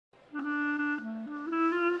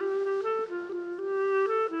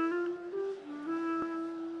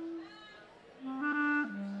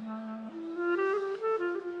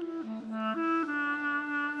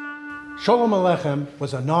Sholem Aleichem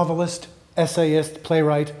was a novelist, essayist,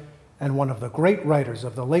 playwright, and one of the great writers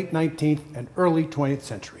of the late 19th and early 20th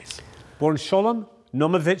centuries. Born Sholem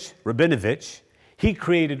Nomovich Rabinovich, he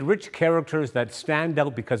created rich characters that stand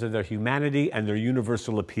out because of their humanity and their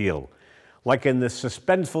universal appeal. Like in the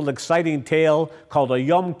suspenseful, exciting tale called A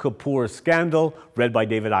Yom Kippur Scandal, read by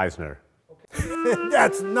David Eisner.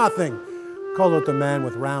 That's nothing, called out the man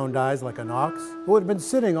with round eyes like an ox, who had been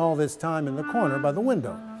sitting all this time in the corner by the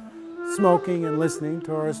window, smoking and listening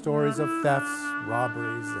to our stories of thefts,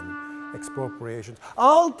 robberies, and expropriations.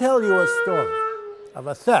 I'll tell you a story of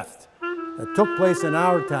a theft that took place in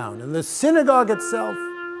our town, in the synagogue itself,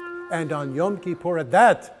 and on Yom Kippur at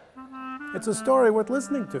that. It's a story worth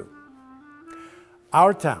listening to.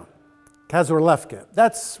 Our town, Kazorlevka,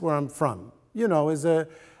 that's where I'm from, you know, is a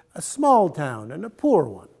small town and a poor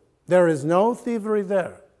one. There is no thievery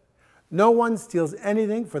there. No one steals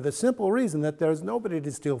anything for the simple reason that there's nobody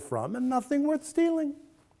to steal from and nothing worth stealing.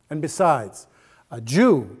 And besides, a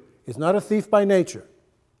Jew is not a thief by nature.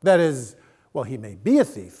 That is, well, he may be a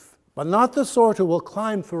thief, but not the sort who will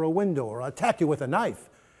climb through a window or attack you with a knife.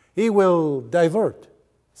 He will divert,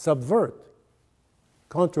 subvert,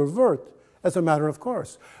 controvert, as a matter of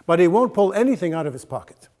course. But he won't pull anything out of his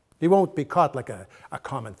pocket. He won't be caught like a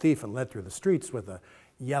common thief and led through the streets with a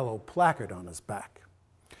yellow placard on his back.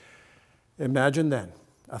 Imagine then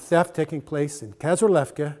a theft taking place in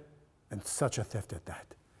Kazorlevka, and such a theft at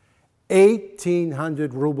that.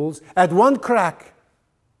 1,800 rubles at one crack.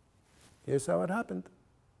 Here's how it happened.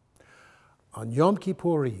 On Yom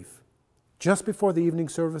Kippur Eve, just before the evening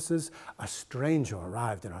services, a stranger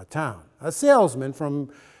arrived in our town, a salesman from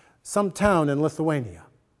some town in Lithuania.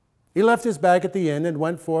 He left his bag at the inn and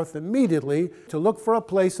went forth immediately to look for a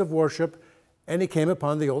place of worship, and he came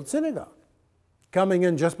upon the old synagogue. Coming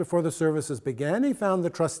in just before the services began, he found the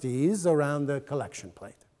trustees around the collection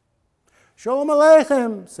plate. "Sholem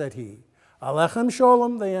Aleichem," said he. "Aleichem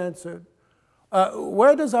Sholem," they answered.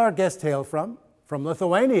 "Where does our guest hail from?" "From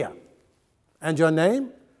Lithuania." "And your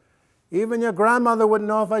name?" "Even your grandmother wouldn't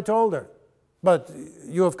know if I told her. But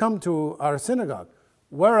you have come to our synagogue.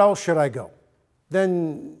 Where else should I go?"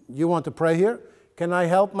 "Then you want to pray here?" "Can I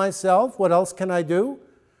help myself? What else can I do?"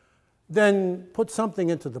 "Then put something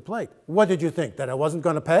into the plate." "What did you think, that I wasn't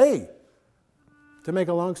going to pay?" To make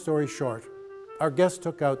a long story short, our guest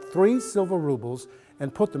took out 3 silver rubles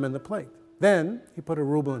and put them in the plate. Then he put a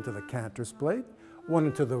ruble into the cantor's plate, 1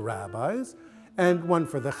 into the rabbi's, and 1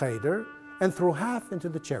 for the cheder, and threw half into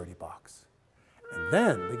the charity box. And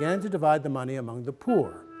then began to divide the money among the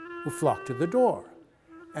poor, who flocked to the door.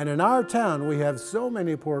 And in our town, we have so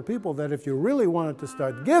many poor people that if you really wanted to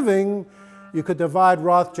start giving, you could divide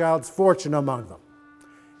Rothschild's fortune among them.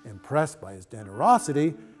 Impressed by his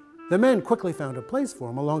generosity, the men quickly found a place for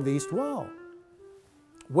him along the east wall.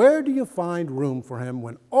 Where do you find room for him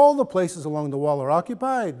when all the places along the wall are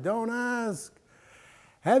occupied? Don't ask.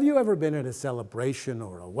 Have you ever been at a celebration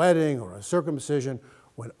or a wedding or a circumcision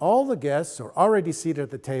when all the guests are already seated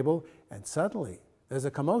at the table and suddenly there's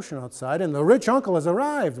a commotion outside and the rich uncle has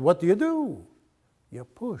arrived? What do? You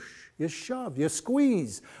push, you shove, you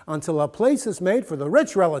squeeze until a place is made for the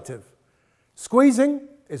rich relative. Squeezing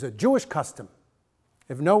is a Jewish custom.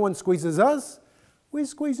 If no one squeezes us, we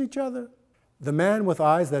squeeze each other. The man with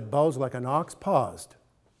eyes that bulged like an ox paused,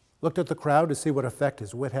 looked at the crowd to see what effect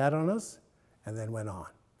his wit had on us, and then went on.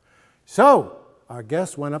 So our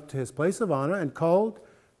guest went up to his place of honor and called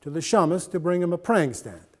to the shamus to bring him a praying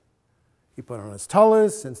stand. He put on his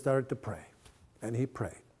tallis and started to pray. And he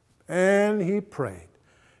prayed. And he prayed.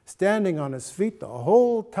 Standing on his feet the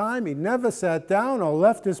whole time, he never sat down or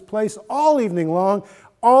left his place all evening long,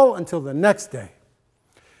 all until the next day.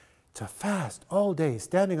 To fast all day,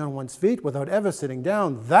 standing on one's feet without ever sitting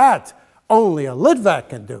down, that only a Litvak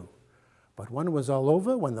can do. But when it was all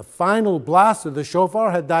over, when the final blast of the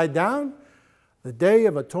shofar had died down, the Day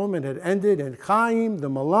of Atonement had ended, and Chaim, the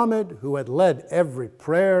Melamed, who had led every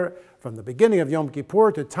prayer from the beginning of Yom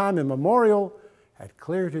Kippur to time immemorial, had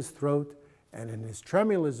cleared his throat, and in his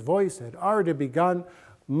tremulous voice had already begun,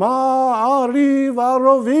 Ma'ariv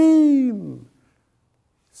Arovim.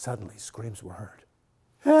 Suddenly screams were heard.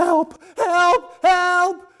 "Help! Help!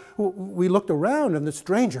 Help!" We looked around, and the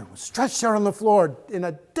stranger was stretched there on the floor in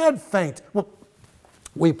a dead faint.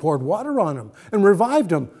 We poured water on him and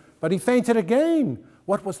revived him, but he fainted again.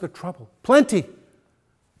 What was the trouble? Plenty.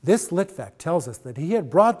 This Litvak tells us that he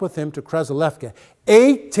had brought with him to Kazorlevka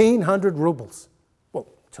 1,800 rubles. Well,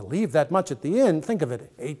 to leave that much at the inn, think of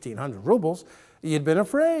it, 1,800 rubles, he had been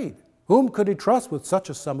afraid. Whom could he trust with such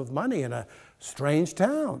a sum of money in a strange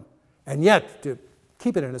town? And yet, to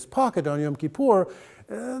keep it in his pocket on Yom Kippur,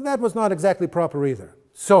 that was not exactly proper either.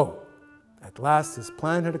 So At last his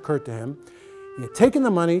plan had occurred to him. He had taken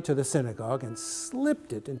the money to the synagogue and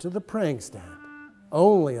slipped it into the praying stand.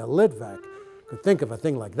 Only a Litvak could think of a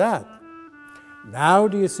thing like that. Now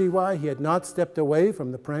do you see why he had not stepped away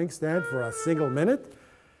from the praying stand for a single minute?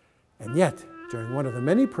 And yet, during one of the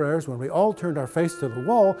many prayers, when we all turned our face to the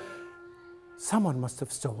wall, someone must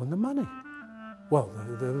have stolen the money. Well,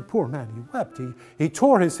 the poor man, he wept. He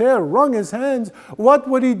tore his hair, wrung his hands. What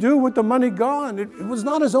would he do with the money gone? It was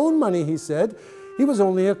not his own money, he said. He was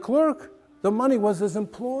only a clerk. The money was his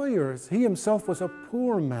employer's. He himself was a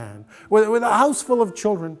poor man with a house full of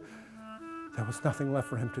children. There was nothing left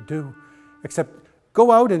for him to do except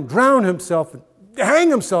go out and drown himself and hang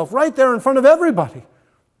himself right there in front of everybody.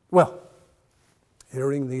 Well,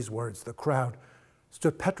 hearing these words, the crowd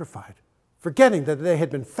stood petrified, forgetting that they had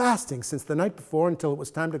been fasting since the night before until it was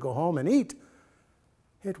time to go home and eat.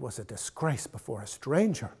 It was a disgrace before a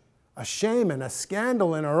stranger, a shame and a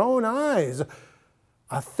scandal in our own eyes.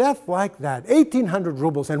 A theft like that, 1,800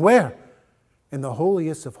 rubles, and where? In the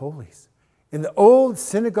holiest of holies, in the old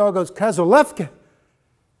synagogue of Kazolevke.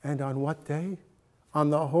 And on what day? On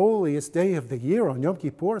the holiest day of the year, on Yom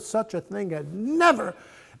Kippur. Such a thing had never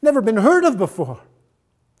been heard of before.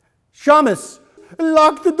 Shamus,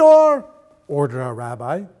 lock the door, ordered our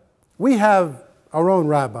rabbi. We have our own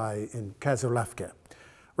rabbi in Kazolevke,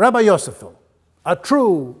 Rabbi Yosefil, a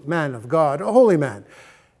true man of God, a holy man.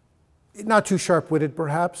 Not too sharp-witted,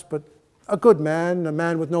 perhaps, but a good man, a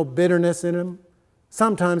man with no bitterness in him.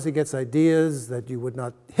 Sometimes he gets ideas that you would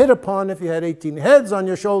not hit upon if you had 18 heads on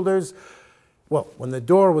your shoulders. Well, when the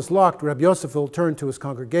door was locked, Rabbi Yosefil turned to his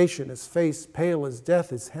congregation, his face pale as death,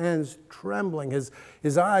 his hands trembling,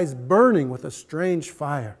 his eyes burning with a strange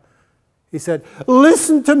fire. He said,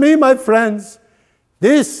 "Listen to me, my friends.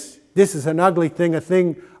 This is an ugly thing, a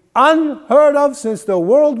thing unheard of since the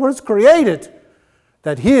world was created,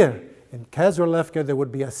 that here in Kazolevke there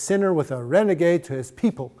would be a sinner with a renegade to his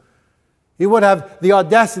people. He would have the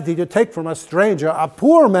audacity to take from a stranger, a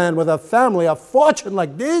poor man with a family, a fortune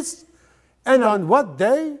like this. And on what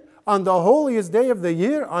day? On the holiest day of the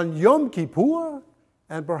year, on Yom Kippur?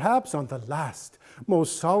 And perhaps on the last,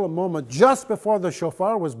 most solemn moment, just before the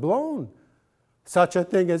shofar was blown. Such a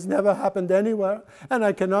thing has never happened anywhere, and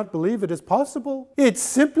I cannot believe it is possible. It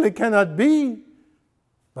simply cannot be.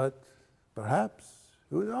 But perhaps,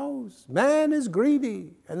 who knows? Man is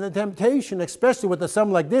greedy, and the temptation, especially with a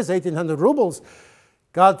sum like this, 1,800 rubles,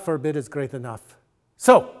 God forbid, is great enough.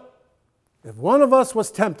 So, if one of us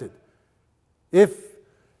was tempted, if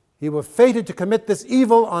he were fated to commit this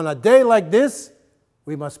evil on a day like this,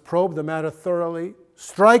 we must probe the matter thoroughly,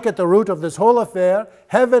 strike at the root of this whole affair.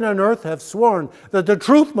 Heaven and earth have sworn that the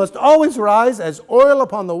truth must always rise as oil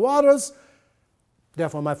upon the waters.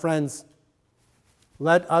 Therefore, my friends,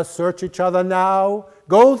 let us search each other now,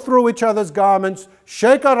 go through each other's garments,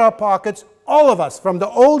 shake out our pockets, all of us, from the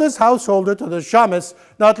oldest householder to the shamus,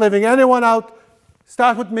 not leaving anyone out.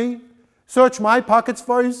 Start with me. Search my pockets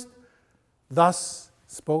first." Thus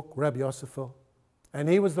spoke Reb Yosefil, and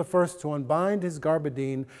he was the first to unbind his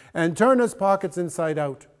garbadine and turn his pockets inside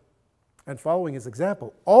out. And following his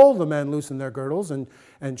example, all the men loosened their girdles and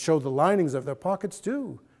showed the linings of their pockets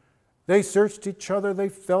too. They searched each other, they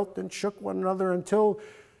felt and shook one another until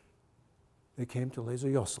they came to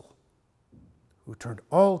Lezer Yosel, who turned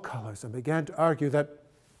all colors and began to argue that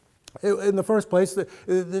in the first place,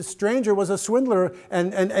 the stranger was a swindler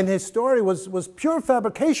and his story was pure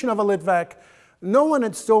fabrication of a Litvak. No one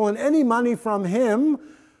had stolen any money from him.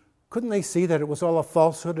 Couldn't they see that it was all a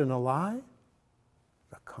falsehood and a lie?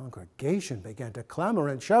 The congregation began to clamor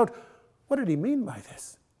and shout, what did he mean by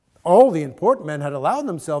this? All the important men had allowed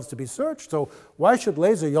themselves to be searched, so why should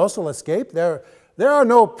Lezer Yosel escape? There are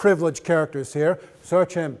no privileged characters here.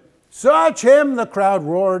 Search him. Search him, the crowd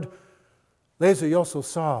roared. Lezer Yosel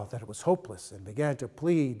saw that it was hopeless and began to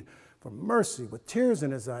plead for mercy with tears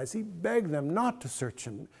in his eyes. He begged them not to search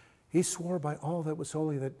him. He swore by all that was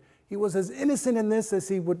holy that he was as innocent in this as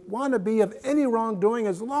he would want to be of any wrongdoing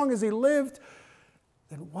as long as he lived.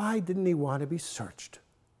 Then why didn't he want to be searched?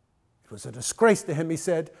 It was a disgrace to him, he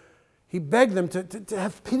said. He begged them to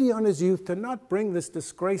have pity on his youth, to not bring this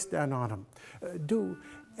disgrace down on him. Do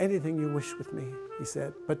anything you wish with me, he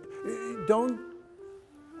said, but don't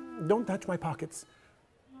touch my pockets.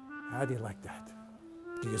 How do you like that?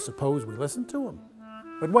 Do you suppose we listened to him?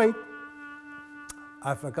 But wait,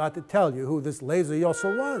 I forgot to tell you who this Lezer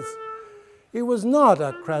Yosel was. He was not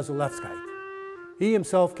a Kazolevskite. He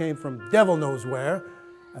himself came from devil knows where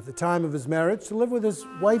at the time of his marriage to live with his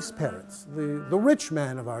wife's parents. The rich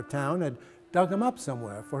man of our town had dug him up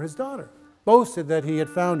somewhere for his daughter, boasted that he had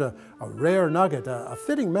found a rare nugget, a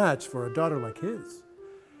fitting match for a daughter like his.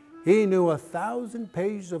 He knew 1,000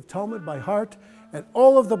 pages of Talmud by heart and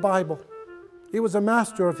all of the Bible. He was a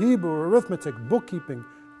master of Hebrew, arithmetic, bookkeeping,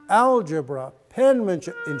 algebra,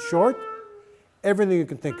 penmanship, in short, everything you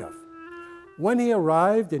can think of. When he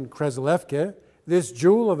arrived in Kreslevke, this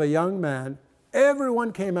jewel of a young man,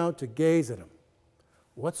 everyone came out to gaze at him.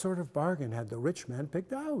 What sort of bargain had the rich man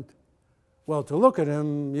picked out? Well, to look at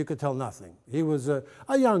him, you could tell nothing. He was a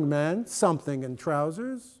young man, something in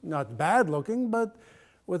trousers, not bad looking, but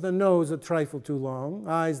with a nose a trifle too long,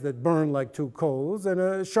 eyes that burned like two coals, and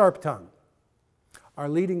a sharp tongue. Our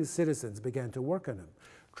leading citizens began to work on him,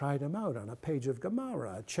 tried him out on a page of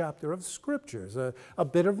Gemara, a chapter of scriptures, a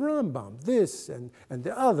bit of Rambam, this and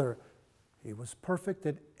the other. He was perfect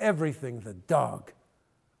at everything, the dog.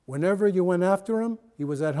 Whenever you went after him, he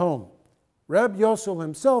was at home. Reb Yosel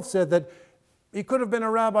himself said that he could have been a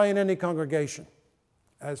rabbi in any congregation.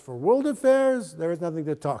 As for world affairs, there is nothing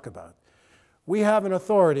to talk about. We have an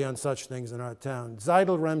authority on such things in our town,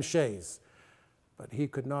 Zeidel Ramshays, but he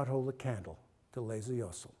could not hold a candle to Lazy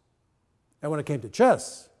Yosel. And when it came to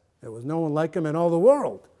chess, there was no one like him in all the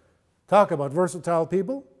world. Talk about versatile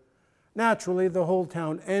people. Naturally, the whole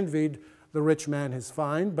town envied the rich man his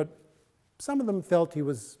find, but some of them felt he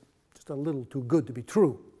was just a little too good to be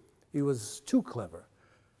true. He was too clever,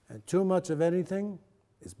 and too much of anything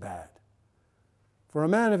is bad. For a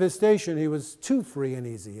man of his station, he was too free and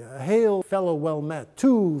easy, a hail fellow well met,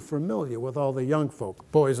 too familiar with all the young folk,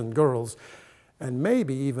 boys and girls, and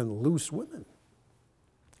maybe even loose women.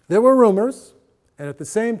 There were rumors, and at the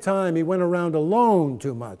same time, he went around alone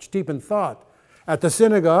too much, deep in thought. At the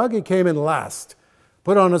synagogue, he came in last,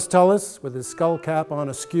 put on his tallis with his skull cap on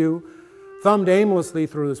askew, thumbed aimlessly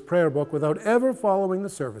through his prayer book without ever following the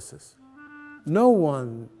services. No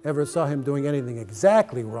one ever saw him doing anything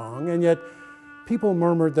exactly wrong, and yet people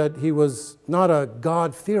murmured that he was not a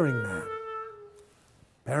God-fearing man.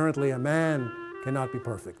 Apparently, a man cannot be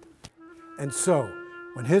perfect. And so,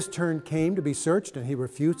 when his turn came to be searched and he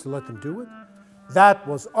refused to let them do it, that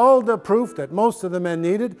was all the proof that most of the men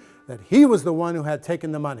needed that he was the one who had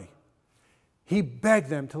taken the money. He begged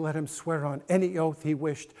them to let him swear on any oath he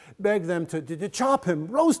wished, begged them to chop him,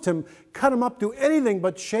 roast him, cut him up, do anything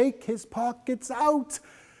but shake his pockets out.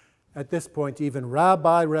 At this point, even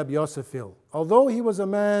Rabbi Reb Yosefil, although he was a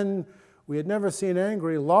man we had never seen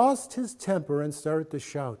angry, lost his temper and started to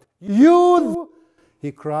shout. "You,"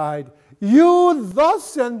 he cried, "you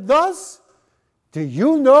thus and thus? Do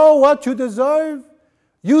you know what you deserve?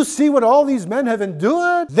 You see what all these men have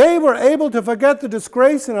endured? They were able to forget the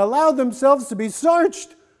disgrace and allow themselves to be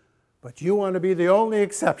searched. But you want to be the only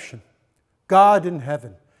exception. God in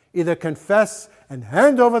heaven, either confess and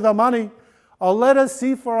hand over the money, or let us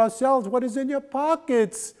see for ourselves what is in your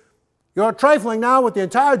pockets. You're trifling now with the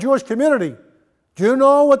entire Jewish community. Do you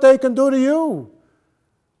know what they can do to you?"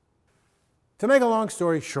 To make a long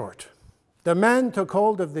story short, the men took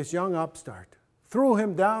hold of this young upstart, threw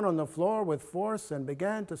him down on the floor with force, and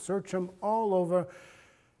began to search him all over,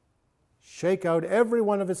 shake out every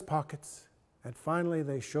one of his pockets, and finally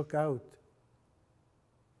they shook out,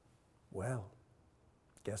 well,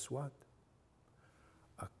 guess what?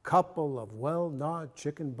 A couple of well-gnawed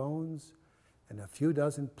chicken bones and a few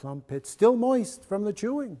dozen plum pits, still moist from the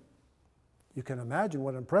chewing. You can imagine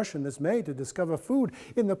what impression this made to discover food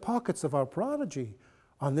in the pockets of our prodigy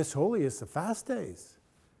on this holiest of fast days.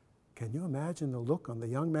 Can you imagine the look on the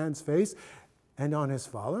young man's face and on his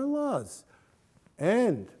father-in-law's?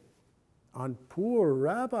 And on poor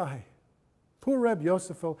Rabbi, poor Reb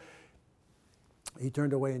Yosefel, he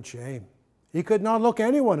turned away in shame. He could not look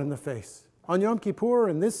anyone in the face. On Yom Kippur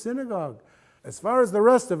in this synagogue, as far as the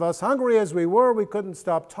rest of us, hungry as we were, we couldn't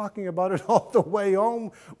stop talking about it all the way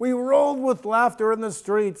home. We rolled with laughter in the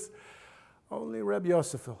streets. Only Reb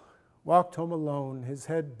Yosefel walked home alone, his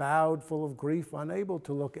head bowed, full of grief, unable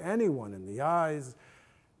to look anyone in the eyes,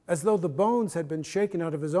 as though the bones had been shaken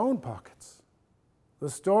out of his own pockets. The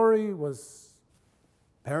story was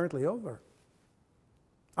apparently over.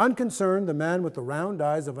 Unconcerned, the man with the round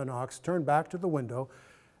eyes of an ox turned back to the window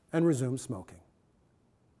and resumed smoking.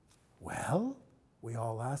 "Well?" we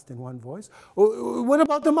all asked in one voice. "What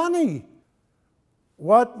about the money?"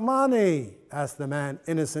 "What money?" asked the man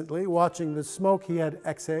innocently, watching the smoke he had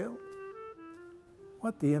exhaled.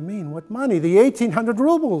 "What do you mean, what money?" "The 1,800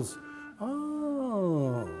 rubles."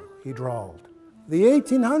 "Oh," he drawled. "The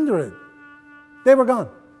 1,800. They were gone."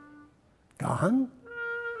 "Gone?"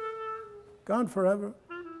 "Gone forever."